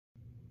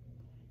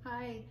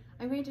Hi,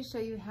 I'm going to show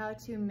you how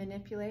to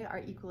manipulate our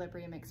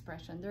equilibrium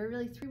expression. There are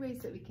really three ways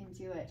that we can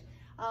do it,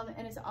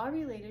 and it's all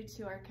related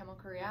to our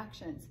chemical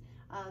reactions.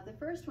 The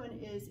first one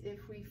is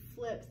if we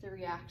flip the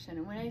reaction,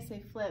 and when I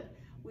say flip,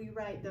 we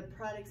write the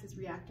products as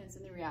reactants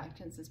and the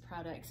reactants as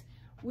products.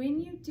 When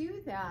you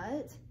do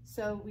that,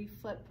 so we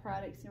flip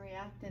products and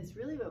reactants,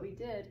 really what we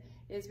did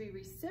is we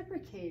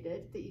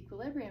reciprocated the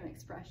equilibrium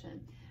expression.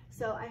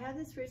 So I have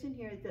this written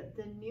here that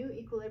the new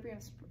equilibrium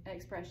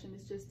expression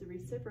is just the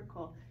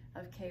reciprocal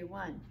of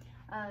K1.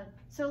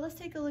 So let's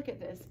take a look at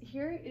this.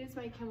 Here is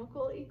my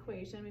chemical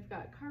equation. We've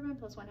got carbon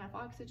plus 1/2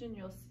 oxygen,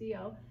 you'll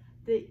CO.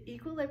 The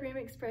equilibrium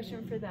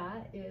expression for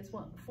that is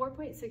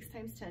 4.6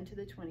 times 10 to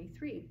the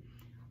 23.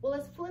 Well,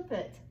 let's flip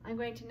it. I'm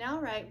going to now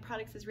write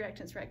products as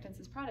reactants, reactants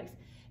as products.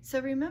 So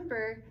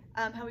remember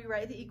how we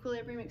write the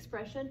equilibrium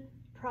expression?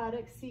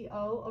 Product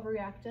CO over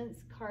reactants,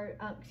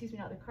 excuse me,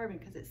 not the carbon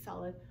because it's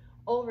solid,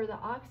 over the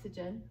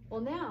oxygen. Well,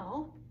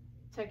 now,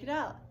 check it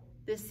out.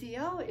 The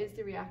CO is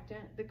the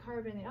reactant, the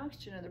carbon and the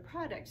oxygen are the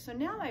product. So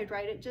now I'd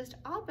write it just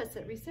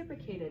opposite,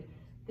 reciprocated.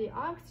 The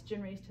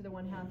oxygen raised to the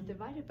 1/2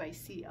 divided by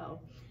CO.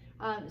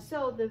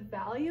 So the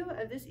value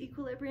of this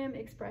equilibrium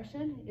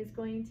expression is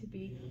going to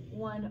be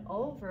 1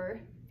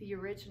 over the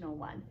original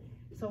one.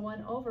 So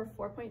 1 over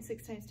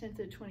 4.6 times 10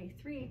 to the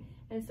 23.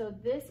 And so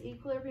this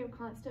equilibrium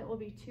constant will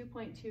be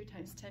 2.2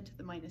 times 10 to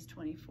the minus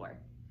 24.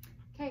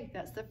 Okay,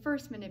 that's the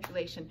first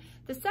manipulation.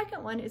 The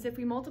second one is if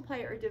we multiply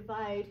or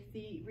divide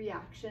the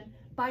reaction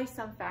by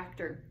some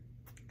factor.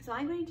 So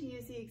I'm going to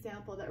use the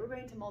example that we're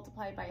going to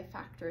multiply by a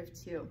factor of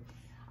 2.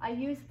 I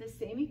use the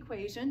same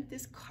equation.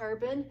 This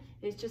carbon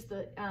is just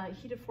the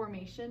heat of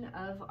formation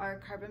of our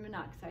carbon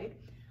monoxide.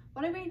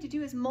 What I'm going to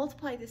do is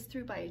multiply this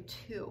through by a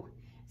 2.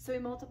 So we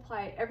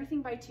multiply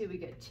everything by 2. We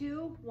get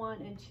 2,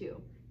 1, and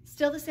 2.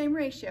 Still the same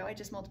ratio, I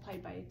just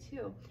multiplied by a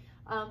 2.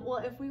 Well,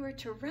 if we were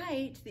to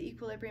write the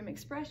equilibrium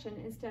expression,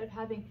 instead of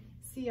having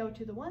CO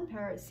to the 1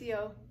 power, it's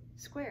CO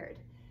squared,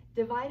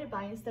 divided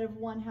by, instead of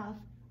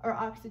 1/2, or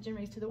oxygen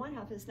raised to the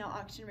 1/2, is now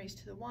oxygen raised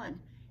to the 1.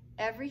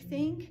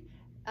 Everything,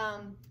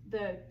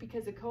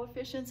 because the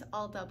coefficients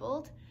all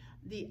doubled,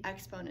 the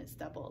exponents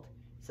doubled.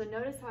 So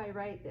notice how I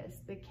write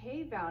this. The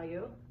K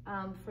value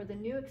for the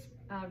new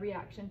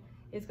reaction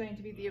is going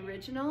to be the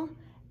original,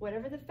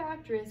 whatever the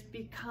factor is,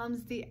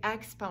 becomes the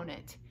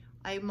exponent.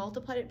 I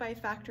multiplied it by a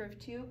factor of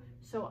 2,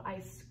 so I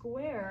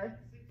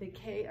square the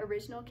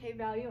original K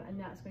value, and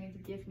that's going to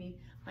give me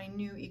my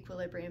new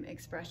equilibrium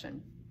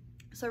expression.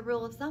 So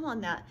rule of thumb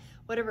on that,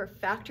 whatever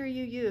factor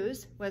you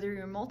use, whether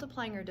you're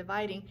multiplying or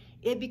dividing,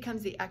 it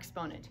becomes the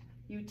exponent.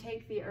 You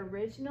take the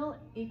original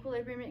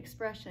equilibrium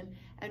expression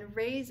and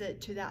raise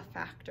it to that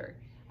factor.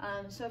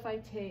 So if I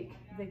take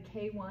the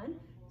K1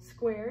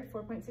 squared,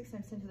 4.6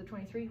 times 10 to the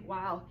 23,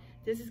 wow,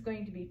 this is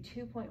going to be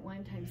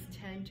 2.1 times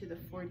 10 to the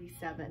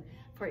 47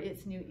 for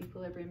its new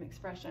equilibrium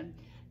expression.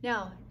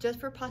 Now, just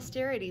for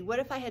posterity, what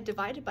if I had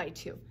divided by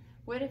 2?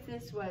 What if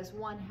this was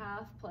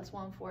 1/2 plus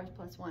 1/4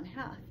 plus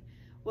 1/2?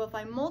 Well, if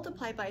I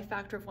multiply by a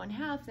factor of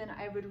 1/2, then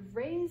I would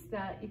raise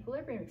that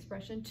equilibrium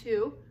expression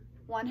to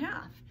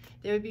 1/2.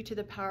 They would be to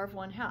the power of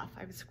 1/2.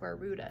 I would square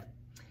root it.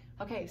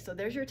 Okay, so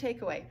there's your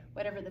takeaway.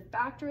 Whatever the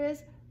factor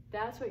is,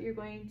 that's what you're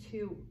going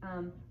to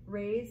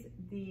raise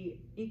the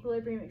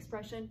equilibrium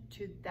expression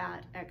to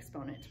that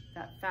exponent.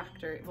 That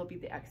factor will be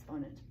the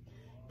exponent.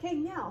 Okay,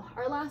 now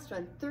our last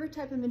one, third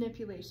type of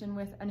manipulation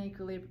with an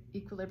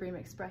equilibrium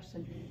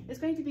expression is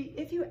going to be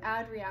if you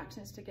add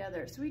reactions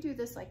together. So we do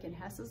this like in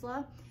Hess's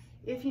law.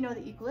 If you know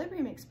the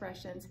equilibrium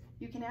expressions,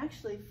 you can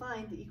actually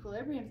find the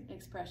equilibrium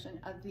expression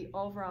of the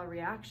overall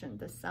reaction,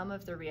 the sum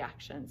of the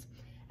reactions.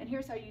 And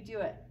here's how you do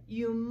it.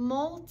 You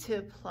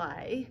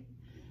multiply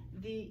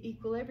the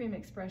equilibrium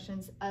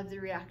expressions of the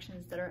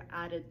reactions that are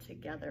added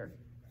together.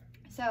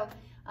 So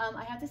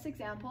I have this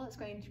example. It's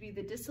going to be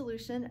the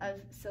dissolution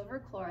of silver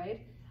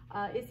chloride.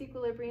 Its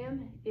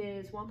equilibrium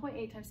is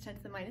 1.8 times 10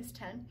 to the minus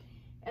 10.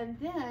 And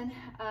then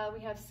we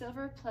have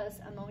silver plus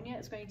ammonia.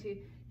 It's going to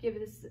give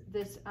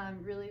this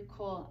really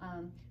cool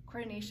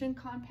coordination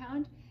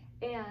compound.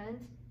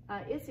 And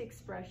its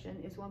expression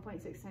is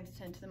 1.6 times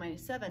 10 to the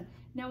minus 7.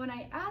 Now when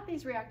I add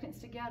these reactants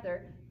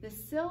together, the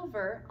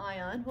silver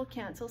ion will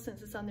cancel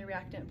since it's on the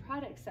reactant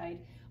product side.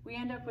 We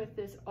end up with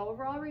this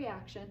overall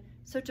reaction.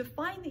 So to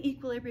find the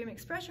equilibrium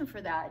expression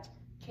for that,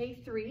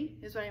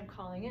 K3 is what I'm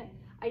calling it,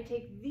 I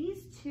take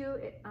these two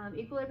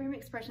equilibrium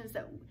expressions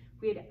that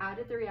we had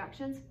added the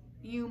reactions,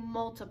 you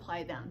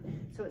multiply them.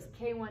 So it's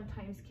K1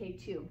 times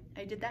K2.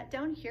 I did that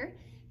down here.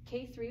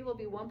 K3 will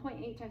be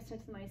 1.8 times 10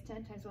 to the minus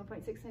 10 times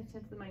 1.6 times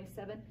 10 to the minus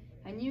 7,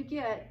 and you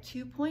get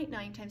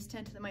 2.9 times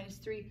 10 to the minus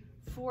 3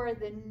 for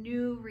the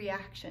new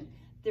reaction,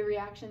 the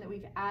reaction that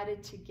we've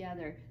added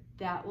together.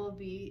 That will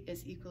be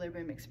its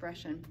equilibrium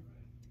expression.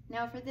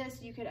 Now for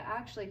this, you could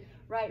actually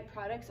write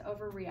products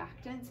over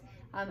reactants,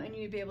 and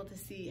you'd be able to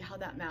see how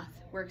that math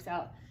works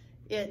out.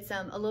 It's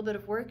a little bit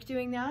of work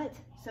doing that,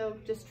 so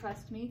just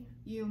trust me,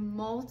 you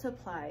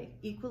multiply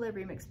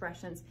equilibrium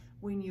expressions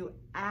when you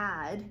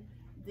add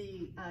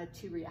the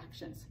two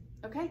reactions.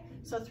 Okay,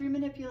 so 3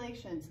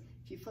 manipulations.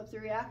 If If you flip the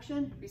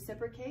reaction,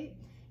 reciprocate.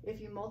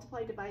 If you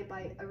multiply, divide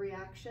by a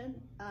reaction,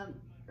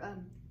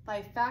 by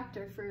a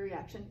factor for a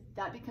reaction,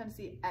 that becomes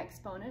the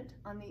exponent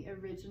on the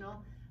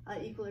original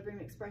equilibrium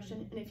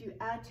expression. And if you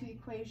add two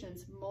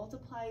equations,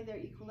 multiply their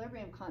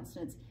equilibrium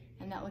constants,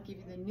 and that will give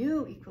you the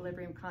new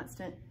equilibrium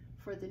constant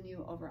for the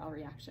new overall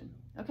reaction.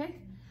 Okay?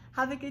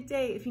 Have a good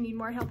day. If you need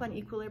more help on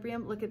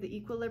equilibrium, look at the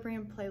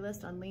equilibrium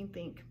playlist on Lean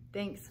Think.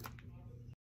 Thanks.